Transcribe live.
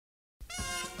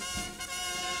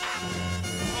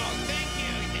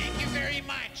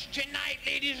Tonight,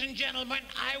 ladies and gentlemen,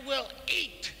 I will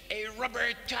eat a rubber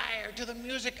tire to the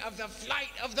music of the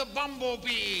flight of the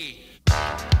bumblebee.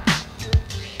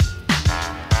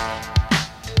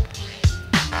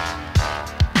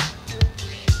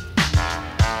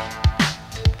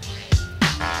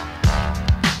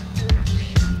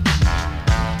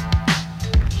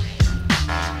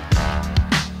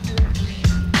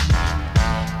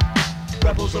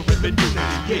 Rebels are in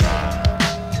unity, yeah.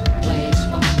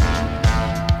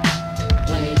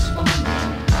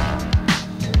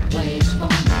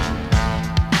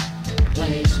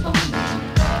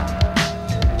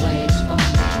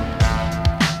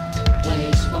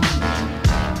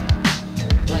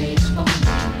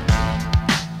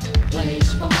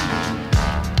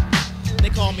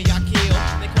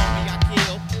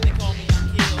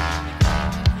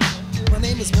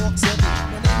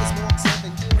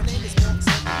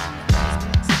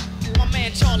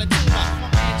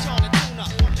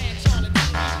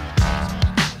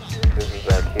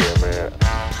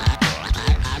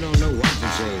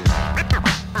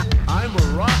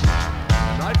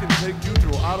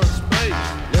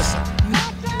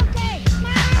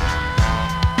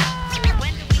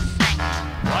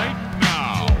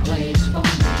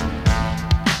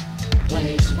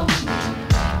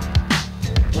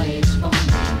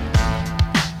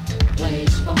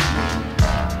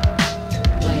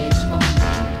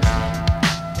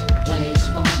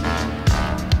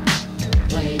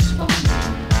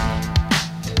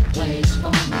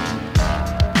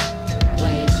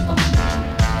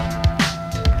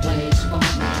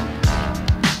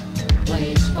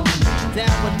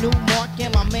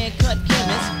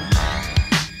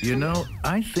 You know,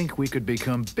 I think we could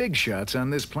become big shots on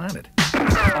this planet. A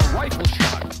rifle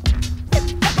shot.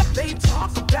 They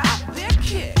talk about their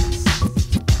kids.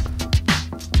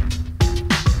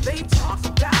 They talk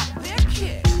about their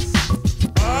kids.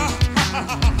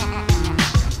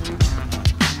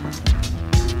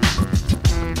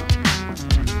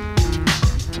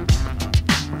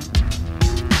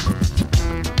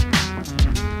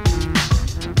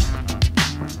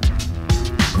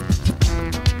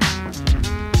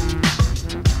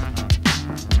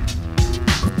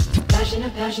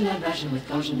 Passion and passion with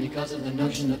caution because of the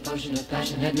notion the potion of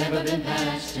passion had never been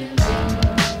passed.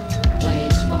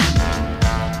 Plays for me,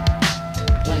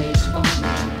 plays for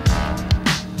me,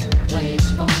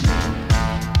 plays for me,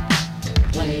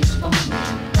 plays for me,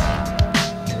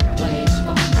 plays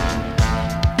for me,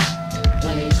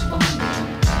 plays for me,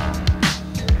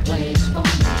 plays for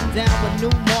me. Down with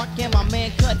new